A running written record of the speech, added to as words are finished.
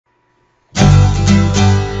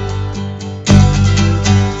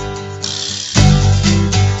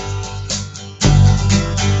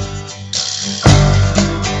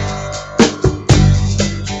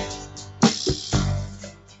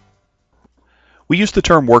We use the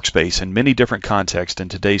term workspace in many different contexts in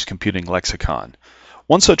today's computing lexicon.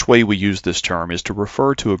 One such way we use this term is to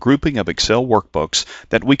refer to a grouping of Excel workbooks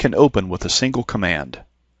that we can open with a single command.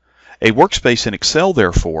 A workspace in Excel,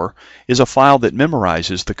 therefore, is a file that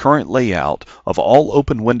memorizes the current layout of all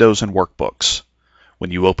open windows and workbooks.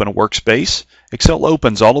 When you open a workspace, Excel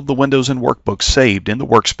opens all of the windows and workbooks saved in the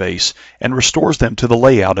workspace and restores them to the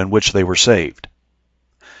layout in which they were saved.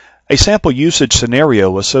 A sample usage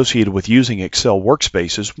scenario associated with using Excel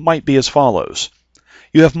workspaces might be as follows.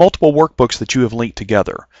 You have multiple workbooks that you have linked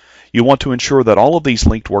together. You want to ensure that all of these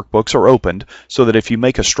linked workbooks are opened so that if you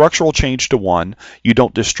make a structural change to one, you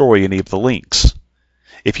don't destroy any of the links.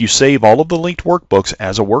 If you save all of the linked workbooks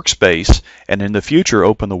as a workspace and in the future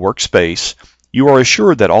open the workspace, you are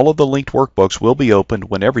assured that all of the linked workbooks will be opened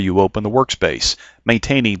whenever you open the workspace,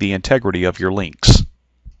 maintaining the integrity of your links.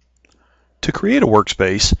 To create a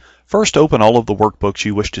workspace, first open all of the workbooks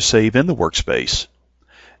you wish to save in the workspace.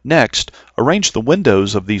 Next, arrange the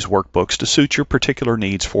windows of these workbooks to suit your particular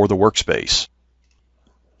needs for the workspace.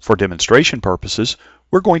 For demonstration purposes,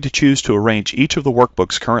 we're going to choose to arrange each of the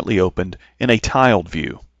workbooks currently opened in a tiled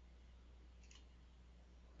view.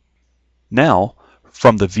 Now,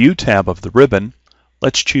 from the View tab of the ribbon,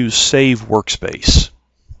 let's choose Save Workspace.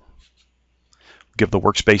 Give the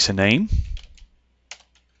workspace a name.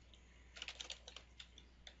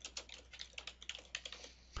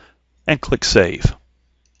 And click Save.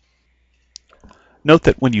 Note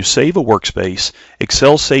that when you save a workspace,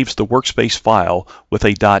 Excel saves the workspace file with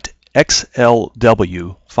a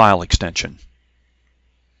 .xlw file extension.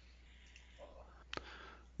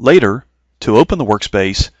 Later, to open the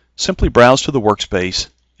workspace, simply browse to the workspace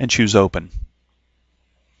and choose Open.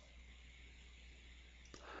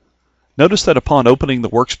 Notice that upon opening the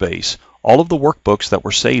workspace, all of the workbooks that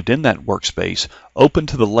were saved in that workspace open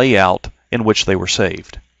to the layout in which they were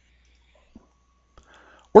saved.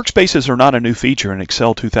 Workspaces are not a new feature in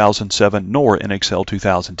Excel 2007 nor in Excel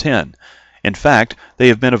 2010. In fact, they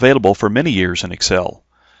have been available for many years in Excel.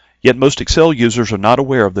 Yet most Excel users are not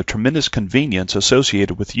aware of the tremendous convenience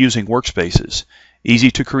associated with using workspaces. Easy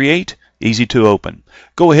to create, easy to open.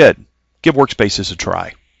 Go ahead, give Workspaces a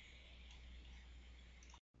try.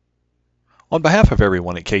 On behalf of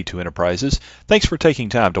everyone at K2 Enterprises, thanks for taking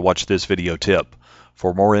time to watch this video tip.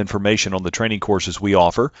 For more information on the training courses we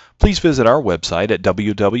offer, please visit our website at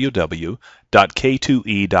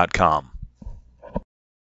www.k2e.com.